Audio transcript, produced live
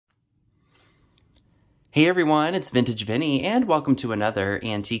Hey everyone, it's Vintage Vinny, and welcome to another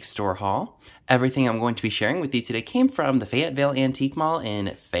antique store haul. Everything I'm going to be sharing with you today came from the Fayetteville Antique Mall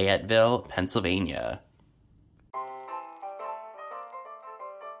in Fayetteville, Pennsylvania.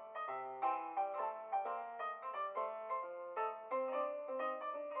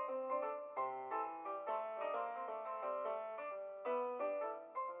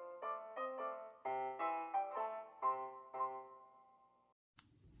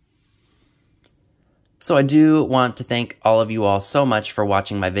 So I do want to thank all of you all so much for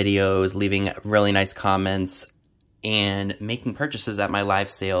watching my videos, leaving really nice comments, and making purchases at my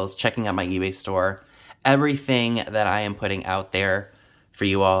live sales, checking out my eBay store. Everything that I am putting out there for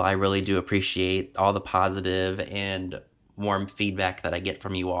you all, I really do appreciate all the positive and warm feedback that I get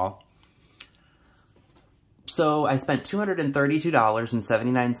from you all. So I spent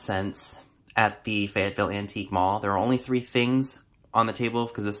 $232.79 at the Fayetteville Antique Mall. There are only 3 things on the table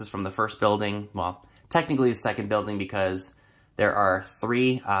because this is from the first building. Well, technically the second building because there are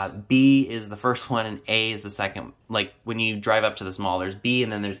 3. B is the first one and A is the second. Like when you drive up to this mall, there's B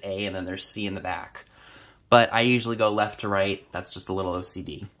and then there's A and then there's C in the back. But I usually go left to right. That's just a little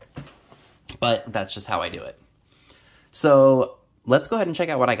OCD. But that's just how I do it. So let's go ahead and check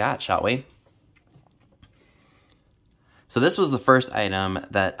out what I got, shall we? So this was the first item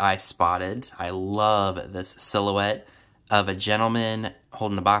that I spotted. I love this silhouette of a gentleman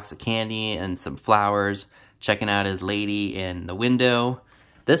holding a box of candy and some flowers, checking out his lady in the window.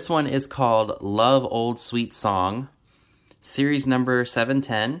 This one is called Love Old Sweet Song, series number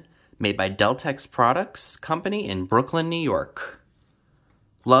 710, made by Deltex Products Company in Brooklyn, New York.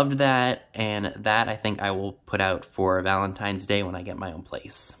 Loved that, and that I think I will put out for Valentine's Day when I get my own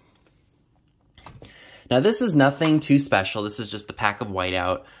place. Now this is nothing too special. This is just a pack of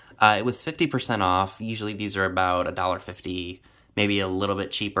whiteout. It was 50% off. Usually these are about $1.50, maybe a little bit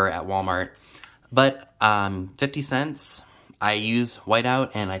cheaper at Walmart. But 50 cents, I use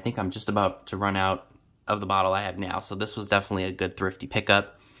whiteout, and I think I'm just about to run out of the bottle I have now. So this was definitely a good thrifty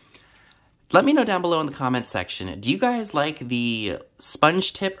pickup. Let me know down below in the comments section, do you guys like the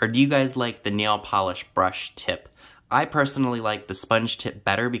sponge tip or do you guys like the nail polish brush tip? I personally like the sponge tip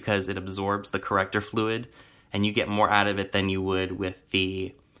better because it absorbs the corrector fluid and you get more out of it than you would with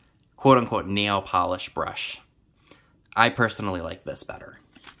the quote-unquote nail polish brush. I personally like this better.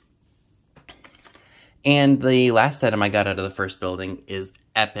 And the last item I got out of the first building is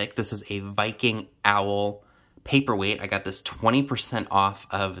epic. This is a Viking Owl paperweight. I got this 20% off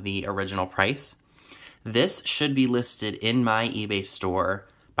of the original price. This should be listed in my eBay store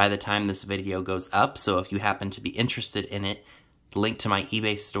by the time this video goes up, so if you happen to be interested in it, the link to my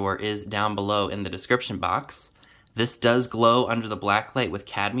eBay store is down below in the description box. This does glow under the black light with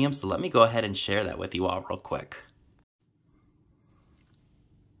cadmium, so let me go ahead and share that with you all real quick.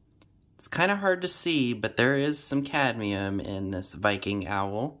 It's kind of hard to see, but there is some cadmium in this Viking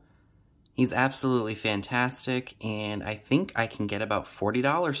Owl. He's absolutely fantastic, and I think I can get about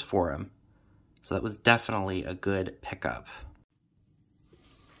 $40 for him. So that was definitely a good pickup.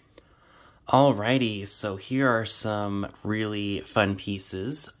 Alrighty, so here are some really fun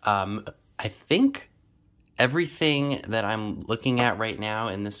pieces. I think everything that I'm looking at right now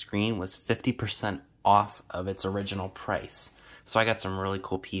in the screen was 50% off of its original price. So I got some really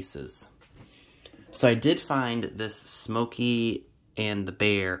cool pieces. So I did find this Smokey and the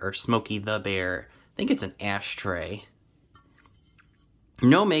Bear, or Smokey the Bear. I think it's an ashtray.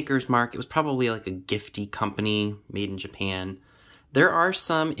 No maker's mark. It was probably like a gifty company made in Japan. There are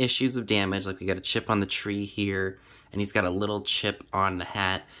some issues of damage, like we got a chip on the tree here, and he's got a little chip on the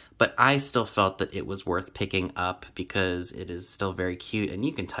hat, but I still felt that it was worth picking up because it is still very cute, and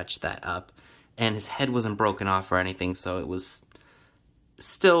you can touch that up. And his head wasn't broken off or anything, so it was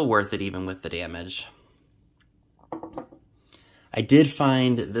still worth it even with the damage. I did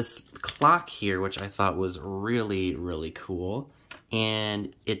find this clock here, which I thought was really, really cool,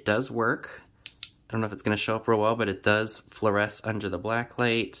 and it does work. I don't know if it's going to show up real well, but it does fluoresce under the black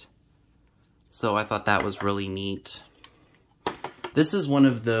light. So I thought that was really neat. This is one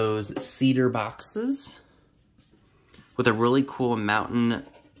of those cedar boxes with a really cool mountain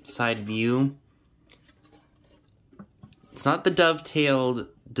side view. It's not the dovetailed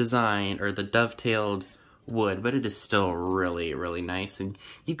design or the dovetailed wood, but it is still really, really nice. And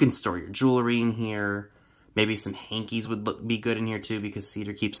you can store your jewelry in here. Maybe some hankies would be good in here too because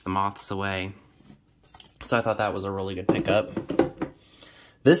cedar keeps the moths away. So I thought that was a really good pickup.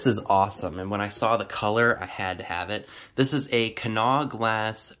 This is awesome, and when I saw the color, I had to have it. This is a Kanawha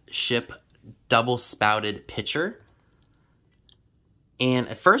Glass Ship double-spouted pitcher. And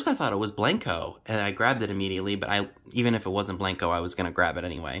at first I thought it was Blanco, and I grabbed it immediately, but even if it wasn't Blanco, I was going to grab it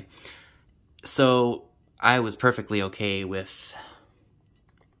anyway. So I was perfectly okay with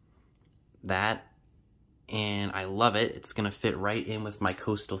that, and I love it. It's gonna fit right in with my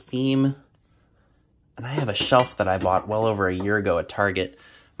coastal theme. And I have a shelf that I bought well over a year ago at Target.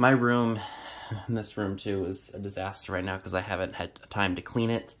 My room, and this room too, is a disaster right now because I haven't had time to clean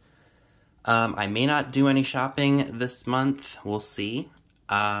it. I may not do any shopping this month. We'll see.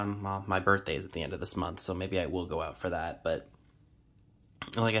 Well, my birthday is at the end of this month, so maybe I will go out for that. But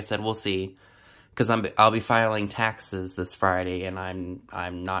like I said, we'll see. Because I'll be filing taxes this Friday, and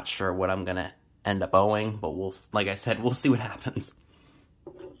I'm not sure what I'm gonna end up owing. But like I said, we'll see what happens.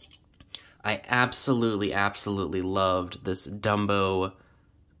 I absolutely loved this Dumbo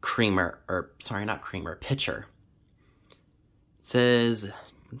creamer, or sorry, not creamer, pitcher. It says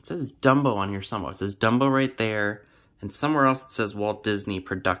Dumbo on here somewhere. It says Dumbo right there, and somewhere else it says Walt Disney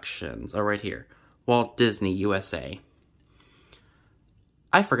Productions. Oh, right here, Walt Disney USA.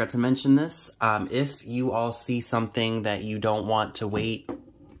 I forgot to mention this. If you all see something that you don't want to wait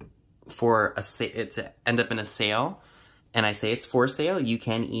for it to end up in a sale, and I say it's for sale, you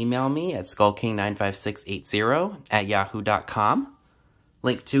can email me at skullking95680@yahoo.com.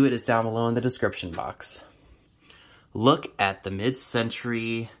 Link to it is down below in the description box. Look at the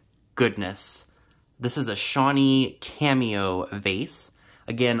mid-century goodness. This is a Shawnee Cameo vase.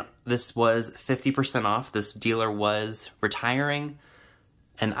 Again, this was 50% off. This dealer was retiring.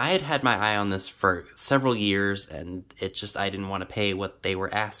 And I had my eye on this for several years, and I didn't want to pay what they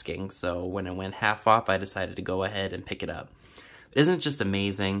were asking. So when it went half off, I decided to go ahead and pick it up. Isn't it just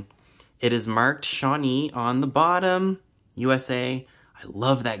amazing? It is marked Shawnee on the bottom, USA. I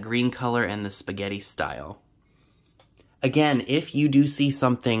love that green color and the spaghetti style. Again, if you do see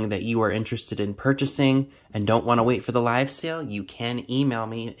something that you are interested in purchasing and don't want to wait for the live sale, you can email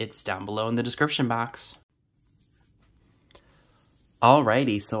me. It's down below in the description box.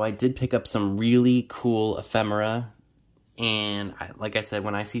 Alrighty, so I did pick up some really cool ephemera, and like I said,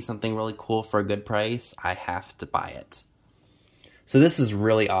 when I see something really cool for a good price, I have to buy it. So this is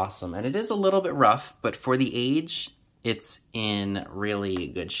really awesome, and it is a little bit rough, but for the age, it's in really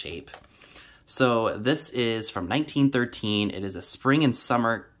good shape. So this is from 1913. It is a spring and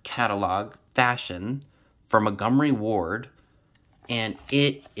summer catalog fashion for Montgomery Ward. And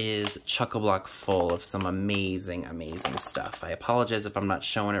it is chock-a-block full of some amazing stuff. I apologize if I'm not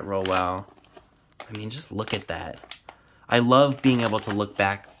showing it real well. I mean, just look at that. I love being able to look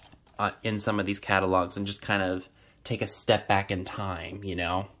back in some of these catalogs and just kind of take a step back in time, you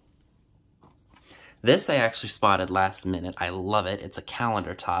know? This I actually spotted last minute. I love it. It's a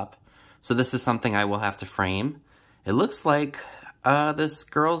calendar top. So this is something I will have to frame. It looks like this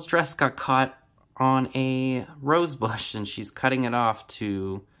girl's dress got caught on a rose bush, and she's cutting it off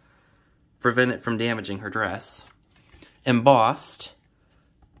to prevent it from damaging her dress. Embossed.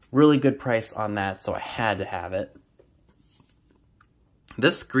 Really good price on that, so I had to have it.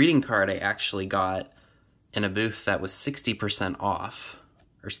 This greeting card I actually got in a booth that was 60% off.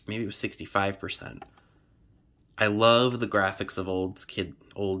 Or maybe it was 65%. I love the graphics of old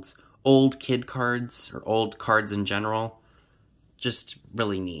kid cards, or old cards in general. Just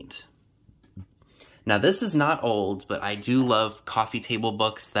really neat. Now, this is not old, but I do love coffee table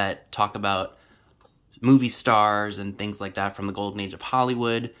books that talk about movie stars and things like that from the golden age of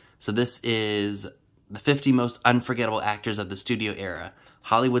Hollywood. So this is the 50 most unforgettable actors of the studio era.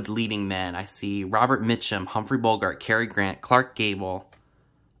 Hollywood's leading men. I see Robert Mitchum, Humphrey Bogart, Cary Grant, Clark Gable,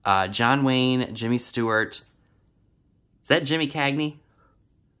 John Wayne, Jimmy Stewart. Is that Jimmy Cagney?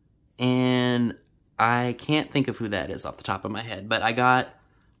 And I can't think of who that is off the top of my head, but I got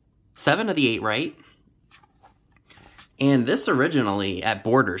 7 of the 8 right. And this originally at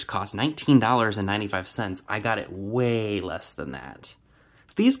Borders cost $19.95. I got it way less than that.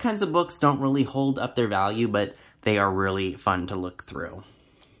 These kinds of books don't really hold up their value, but they are really fun to look through.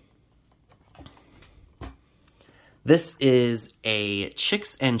 This is a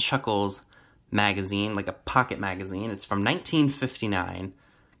Chicks and Chuckles magazine, like a pocket magazine. It's from 1959.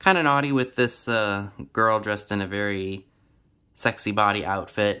 Kind of naughty with this girl dressed in a very sexy body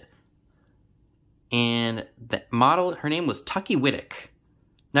outfit. And the model, her name was Tucky Whittick.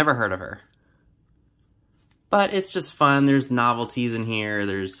 Never heard of her. But it's just fun. There's novelties in here.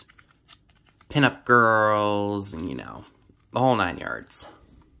 There's pinup girls, and you know, the whole 9 yards.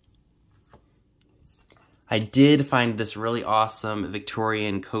 I did find this really awesome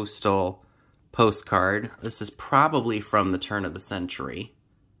Victorian coastal postcard. This is probably from the turn of the century.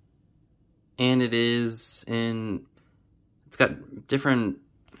 And it is in, it's got different,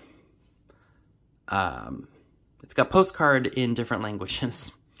 it's got postcard in different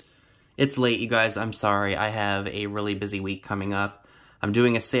languages. It's late, you guys. I'm sorry. I have a really busy week coming up. I'm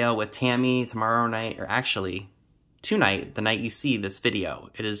doing a sale with Tammy tomorrow night, or actually tonight, the night you see this video.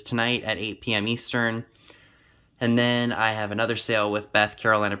 It is tonight at 8 p.m. Eastern. And then I have another sale with Beth,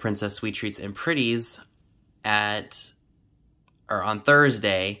 Carolina Princess Sweet Treats and Pretties on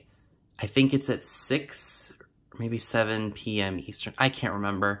Thursday. I think it's at 6, or maybe 7 p.m. Eastern. I can't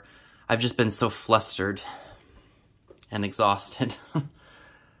remember. I've just been so flustered and exhausted.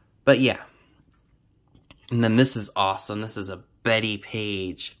 But yeah. And then this is awesome. This is a Betty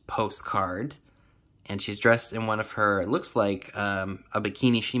Page postcard. And she's dressed in one of her, it looks like a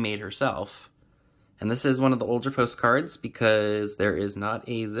bikini she made herself. And this is one of the older postcards because there is not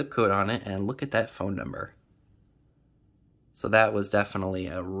a zip code on it. And look at that phone number. So that was definitely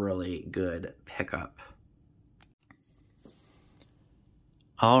a really good pickup.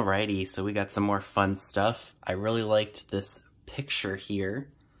 Alrighty, so we got some more fun stuff. I really liked this picture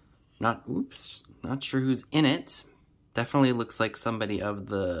here. Not sure who's in it. Definitely looks like somebody of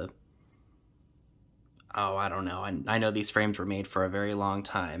the... Oh, I don't know. I know these frames were made for a very long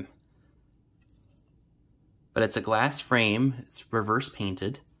time. But it's a glass frame. It's reverse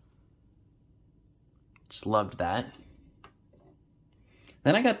painted. Just loved that.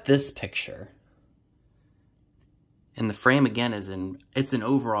 Then I got this picture. And the frame again it's in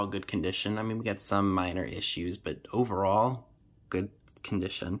overall good condition. I mean, we got some minor issues, but overall good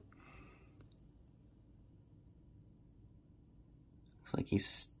condition. Looks like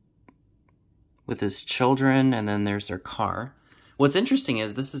he's with his children, and then there's their car. What's interesting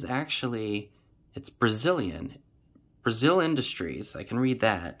is this is actually, it's Brazilian. Brazil Industries, I can read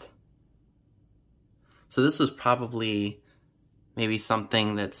that. So this was probably maybe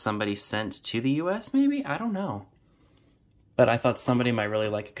something that somebody sent to the US, maybe? I don't know. But I thought somebody might really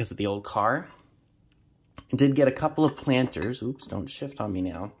like it because of the old car. I did get a couple of planters. Oops, don't shift on me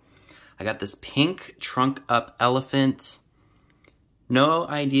now. I got this pink trunk-up elephant. No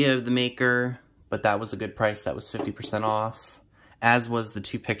idea of the maker, but that was a good price. That was 50% off, as was the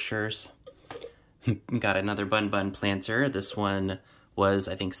two pictures. Got another bun planter. This one was,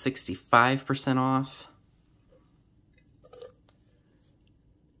 I think, 65% off.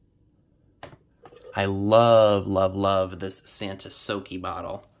 I love, love, love this Santa Soaky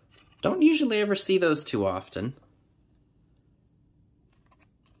bottle. Don't usually ever see those too often.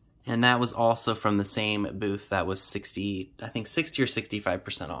 And that was also from the same booth that was 60 or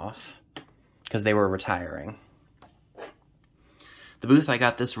 65% off, because they were retiring. The booth I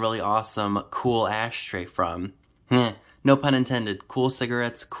got this really awesome, cool ashtray from. No pun intended. Cool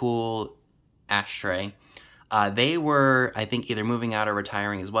cigarettes, cool ashtray. They were, I think, either moving out or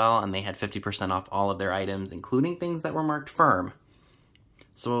retiring as well, and they had 50% off all of their items, including things that were marked firm.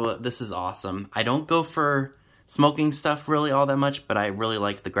 So this is awesome. I don't go for smoking stuff really all that much, but I really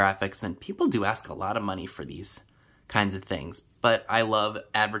liked the graphics, and people do ask a lot of money for these kinds of things. But I love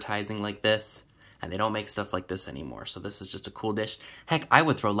advertising like this, and they don't make stuff like this anymore, so this is just a cool dish. Heck, I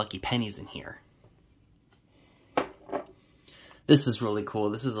would throw Lucky Pennies in here. This is really cool.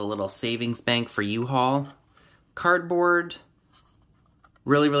 This is a little savings bank for U-Haul. Cardboard.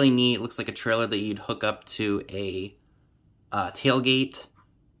 Really, really neat. Looks like a trailer that you'd hook up to a tailgate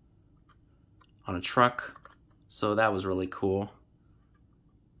on a truck. So that was really cool.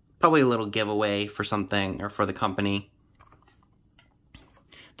 Probably a little giveaway for something, or for the company.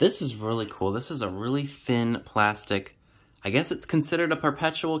 This is really cool. This is a really thin plastic, I guess it's considered a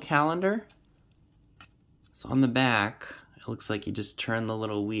perpetual calendar. So on the back, it looks like you just turn the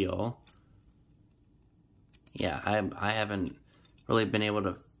little wheel. Yeah, I haven't really been able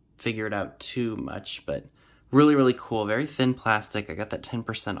to figure it out too much, but really, really cool. Very thin plastic. I got that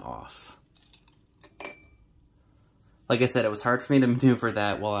 10% off. Like I said, it was hard for me to maneuver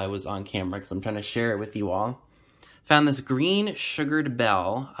that while I was on camera because I'm trying to share it with you all. Found this green sugared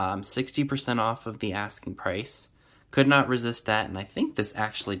bell, 60% off of the asking price. Could not resist that, and I think this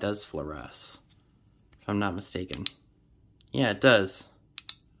actually does fluoresce, if I'm not mistaken. Yeah, it does.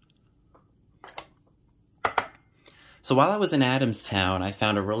 So while I was in Adamstown, I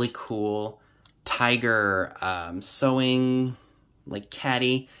found a really cool tiger sewing, like,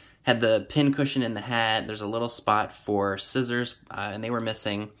 caddy. Had the pin cushion in the hat. There's a little spot for scissors, and they were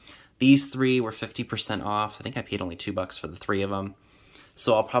missing. These three were 50% off. I think I paid only $2 for the three of them.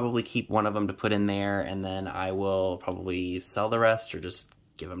 So I'll probably keep one of them to put in there, and then I will probably sell the rest or just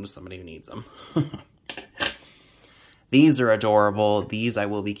give them to somebody who needs them. These are adorable. These I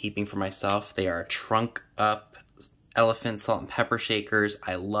will be keeping for myself. They are trunk up elephant salt and pepper shakers.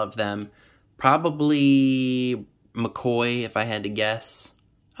 I love them. Probably McCoy, if I had to guess.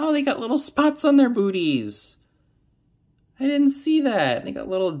 Oh, they got little spots on their booties. I didn't see that. They got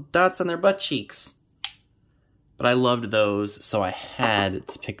little dots on their butt cheeks. But I loved those, so I had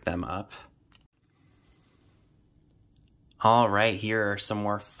to pick them up. All right, here are some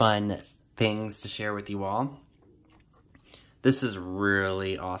more fun things to share with you all. This is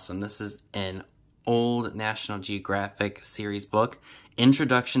really awesome. This is an old National Geographic series book,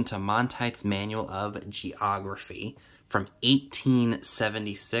 Introduction to Monteith's Manual of Geography from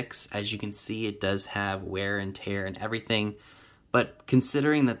 1876. As you can see, it does have wear and tear and everything, but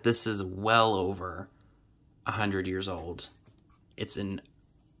considering that this is well over 100 years old, it's in,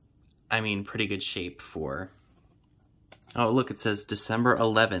 pretty good shape for... Oh, look, it says December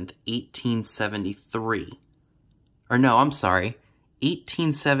 11th, 1873. Or no, I'm sorry,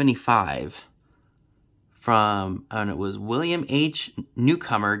 1875. From, and it was William H.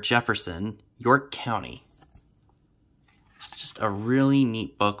 Newcomer Jefferson, York County. It's just a really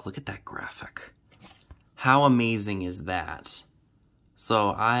neat book. Look at that graphic. How amazing is that?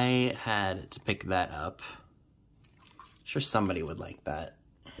 So I had to pick that up. Sure somebody would like that.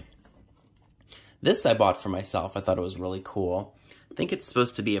 This I bought for myself. I thought it was really cool. I think it's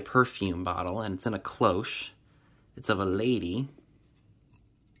supposed to be a perfume bottle, and it's in a cloche. It's of a lady.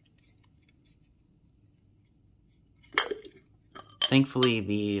 Thankfully,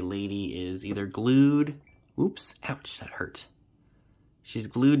 the lady is either glued... Oops, ouch, that hurt. She's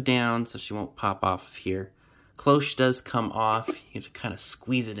glued down so she won't pop off of here. Cloche does come off. You have to kind of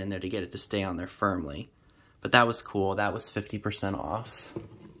squeeze it in there to get it to stay on there firmly. But that was cool. That was 50% off.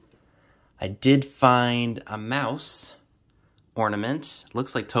 I did find a mouse ornament.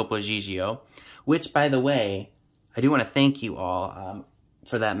 Looks like Topo Gigio. Which, by the way, I do want to thank you all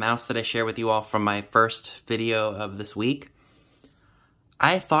for that mouse that I shared with you all from my first video of this week.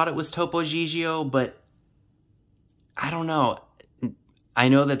 I thought it was Topo Gigio, but I don't know. I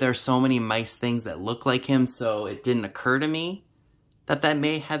know that there's so many mice things that look like him, so it didn't occur to me that that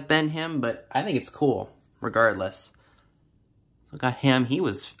may have been him, but I think it's cool, regardless. So I got him. He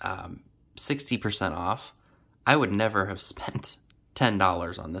was 60% off. I would never have spent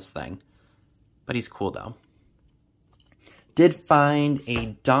 $10 on this thing, but he's cool, though. Did find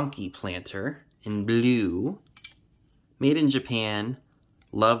a donkey planter in blue, made in Japan.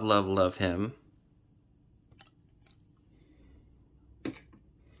 Love, love, love him.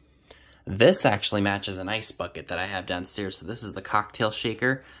 This actually matches an ice bucket that I have downstairs. So this is the cocktail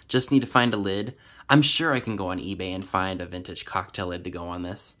shaker. Just need to find a lid. I'm sure I can go on eBay and find a vintage cocktail lid to go on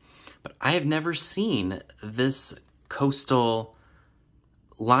this. But I have never seen this coastal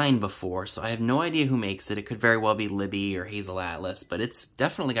line before, so I have no idea who makes it. It could very well be Libby or Hazel Atlas, but it's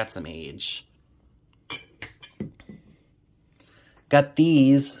definitely got some age. Got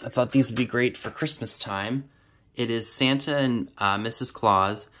these. I thought these would be great for Christmas time. It is Santa and Mrs.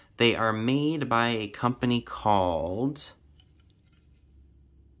 Claus. They are made by a company called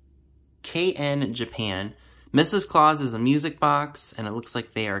KN Japan. Mrs. Claus is a music box, and it looks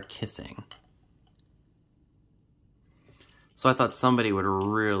like they are kissing. So I thought somebody would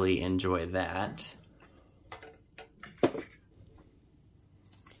really enjoy that.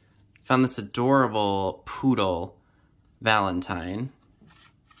 Found this adorable poodle Valentine.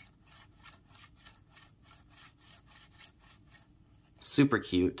 Super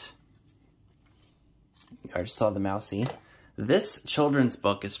cute. I just saw the mousey. This children's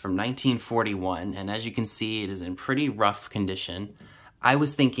book is from 1941, and as you can see, it is in pretty rough condition. I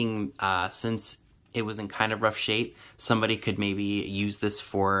was thinking, since it was in kind of rough shape, somebody could maybe use this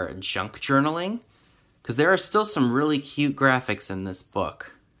for junk journaling, because there are still some really cute graphics in this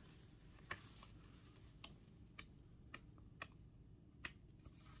book.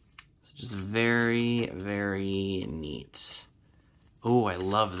 So just very, very neat. Oh, I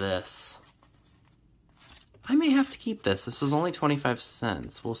love this. I may have to keep this. This was only 25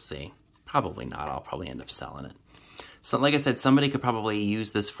 cents. We'll see. Probably not. I'll probably end up selling it. So like I said, somebody could probably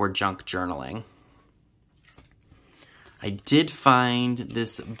use this for junk journaling. I did find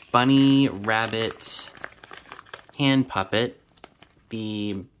this bunny rabbit hand puppet.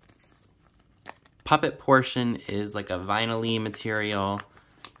 The puppet portion is like a vinyl-y material,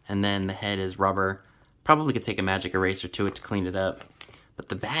 and then the head is rubber. Probably could take a magic eraser to it to clean it up. But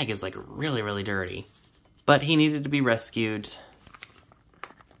the bag is like really, really dirty. But he needed to be rescued.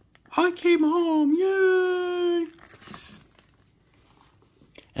 I came home, yay!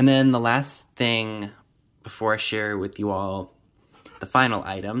 And then the last thing before I share with you all the final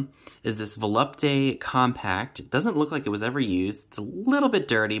item is this Volupte Compact. It doesn't look like it was ever used. It's a little bit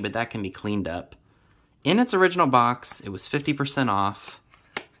dirty, but that can be cleaned up. In its original box, it was 50% off.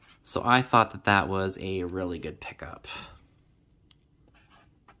 So I thought that that was a really good pickup.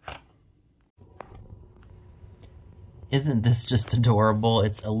 isn't this just adorable?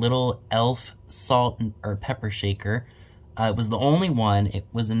 It's a little elf salt or pepper shaker. It was the only one. It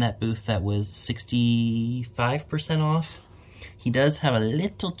was in that booth that was 65% off. He does have a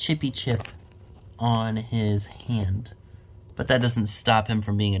little chippy chip on his hand, but that doesn't stop him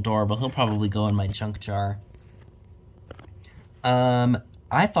from being adorable. He'll probably go in my junk jar.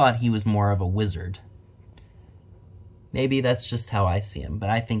 I thought he was more of a wizard. Maybe that's just how I see him, but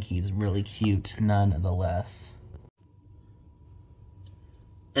I think he's really cute nonetheless.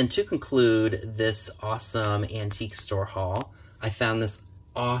 And to conclude this awesome antique store haul, I found this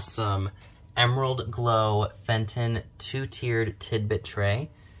awesome Emerald Glow Fenton 2-tiered tidbit tray.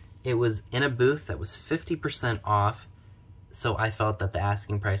 It was in a booth that was 50% off, so I felt that the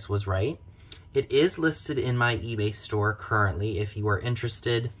asking price was right. It is listed in my eBay store currently if you are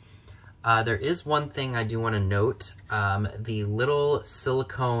interested. There is one thing I do want to note. The little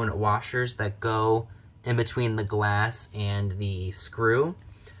silicone washers that go in between the glass and the screw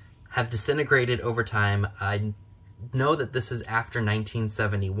have disintegrated over time. I know that this is after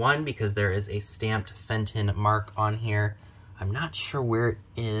 1971 because there is a stamped Fenton mark on here. I'm not sure where it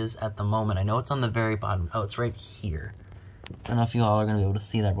is at the moment. I know it's on the very bottom. Oh, it's right here. I don't know if you all are going to be able to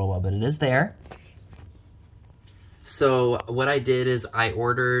see that real well, but it is there. So what I did is I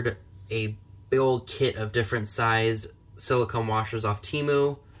ordered a big old kit of different sized silicone washers off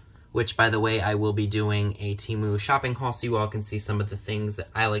Temu, which, by the way, I will be doing a Temu shopping haul so you all can see some of the things that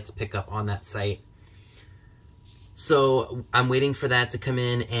I like to pick up on that site. So I'm waiting for that to come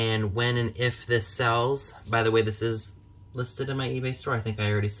in, and when and if this sells, by the way, this is listed in my eBay store. I think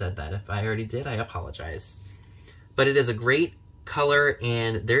I already said that. If I already did, I apologize. But it is a great color,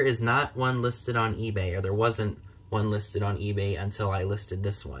 and there is not one listed on eBay, or there wasn't one listed on eBay until I listed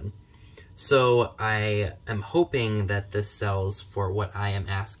this one. So I am hoping that this sells for what I am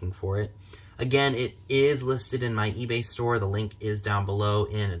asking for it. Again, it is listed in my eBay store. The link is down below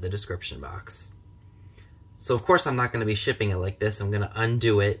in the description box. So of course I'm not going to be shipping it like this. I'm going to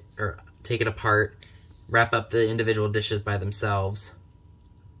undo it, or take it apart, wrap up the individual dishes by themselves,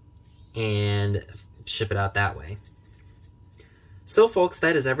 and ship it out that way. So folks,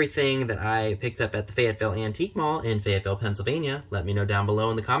 that is everything that I picked up at the Fayetteville Antique Mall in Fayetteville, Pennsylvania. Let me know down below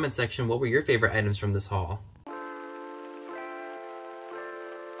in the comment section what were your favorite items from this haul.